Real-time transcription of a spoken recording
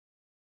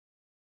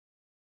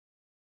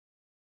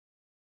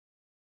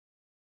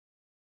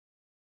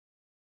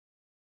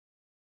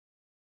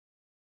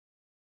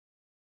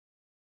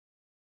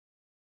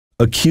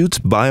Acute's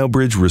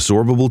BioBridge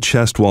Resorbable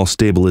Chest Wall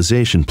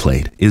Stabilization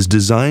Plate is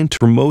designed to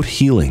promote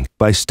healing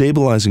by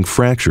stabilizing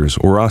fractures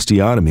or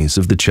osteotomies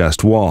of the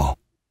chest wall.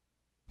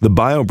 The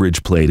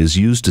BioBridge plate is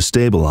used to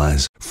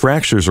stabilize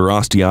fractures or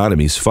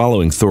osteotomies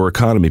following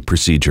thoracotomy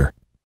procedure.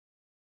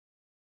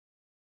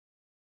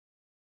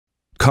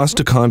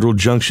 Costochondral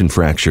junction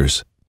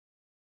fractures,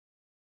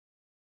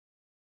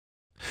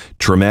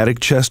 traumatic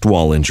chest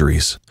wall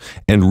injuries,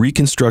 and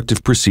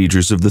reconstructive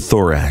procedures of the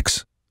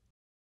thorax.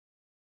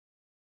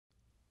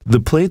 The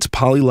plate's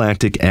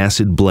polylactic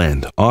acid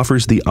blend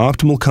offers the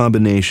optimal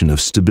combination of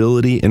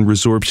stability and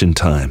resorption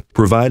time,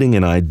 providing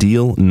an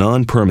ideal,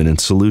 non-permanent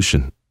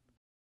solution.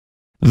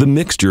 The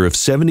mixture of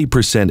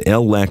 70%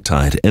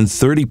 L-lactide and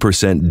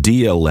 30%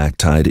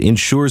 DL-lactide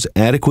ensures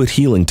adequate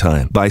healing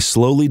time by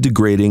slowly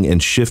degrading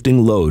and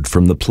shifting load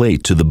from the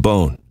plate to the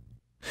bone.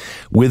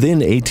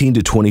 Within 18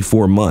 to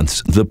 24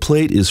 months, the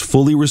plate is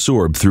fully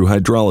resorbed through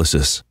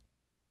hydrolysis.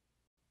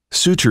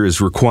 Suture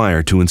is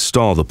required to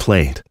install the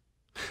plate.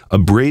 A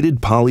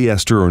braided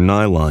polyester or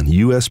nylon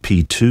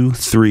USP 2,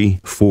 3,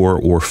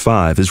 4, or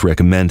 5 is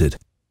recommended.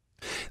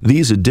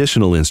 These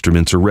additional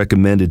instruments are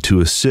recommended to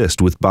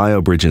assist with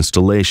BioBridge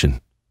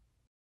installation.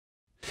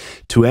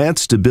 To add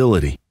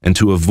stability and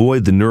to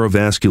avoid the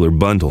neurovascular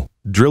bundle,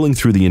 drilling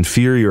through the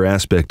inferior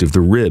aspect of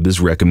the rib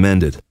is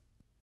recommended.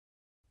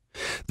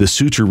 The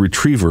suture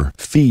retriever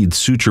feeds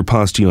suture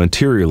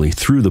postio-anteriorly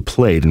through the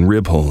plate and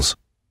rib holes.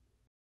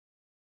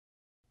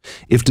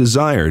 If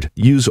desired,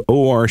 use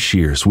OR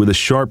shears with a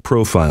sharp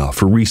profile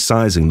for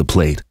resizing the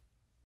plate.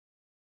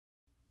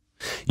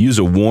 Use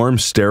a warm,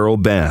 sterile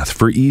bath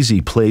for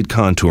easy plate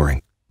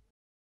contouring.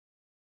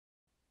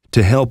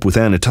 To help with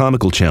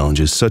anatomical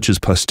challenges such as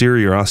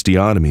posterior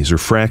osteotomies or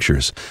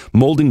fractures,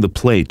 molding the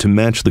plate to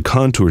match the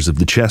contours of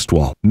the chest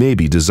wall may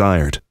be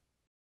desired.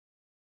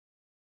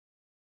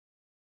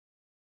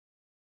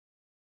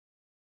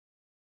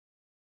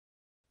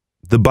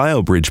 The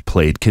BioBridge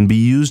plate can be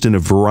used in a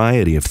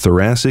variety of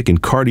thoracic and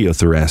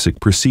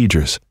cardiothoracic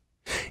procedures.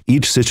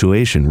 Each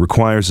situation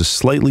requires a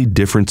slightly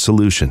different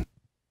solution.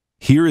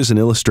 Here is an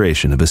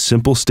illustration of a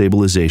simple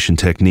stabilization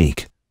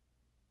technique.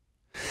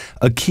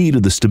 A key to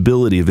the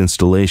stability of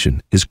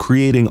installation is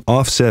creating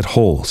offset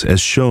holes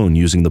as shown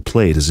using the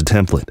plate as a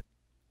template.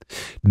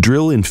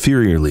 Drill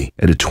inferiorly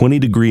at a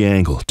 20-degree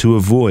angle to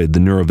avoid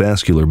the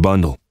neurovascular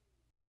bundle.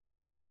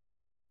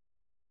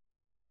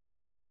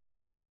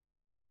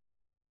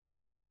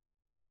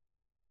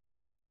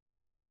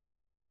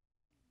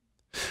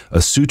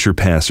 A suture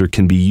passer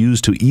can be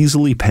used to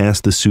easily pass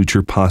the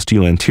suture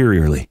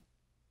postio-anteriorly.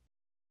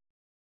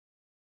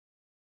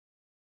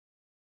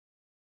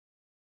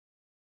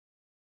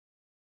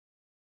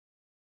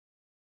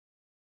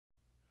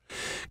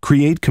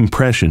 Create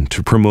compression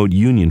to promote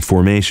union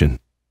formation.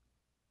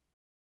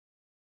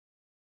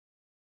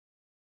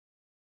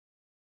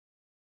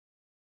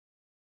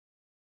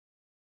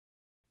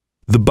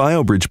 The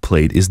BioBridge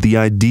plate is the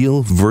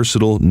ideal,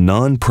 versatile,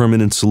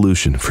 non-permanent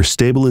solution for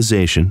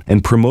stabilization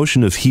and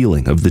promotion of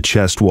healing of the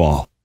chest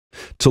wall.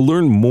 To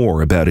learn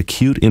more about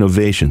Acute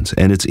Innovations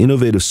and its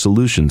innovative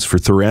solutions for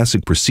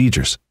thoracic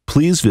procedures,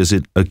 please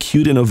visit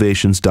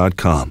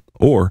acuteinnovations.com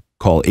or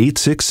call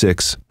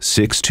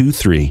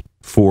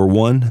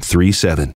 866-623-4137.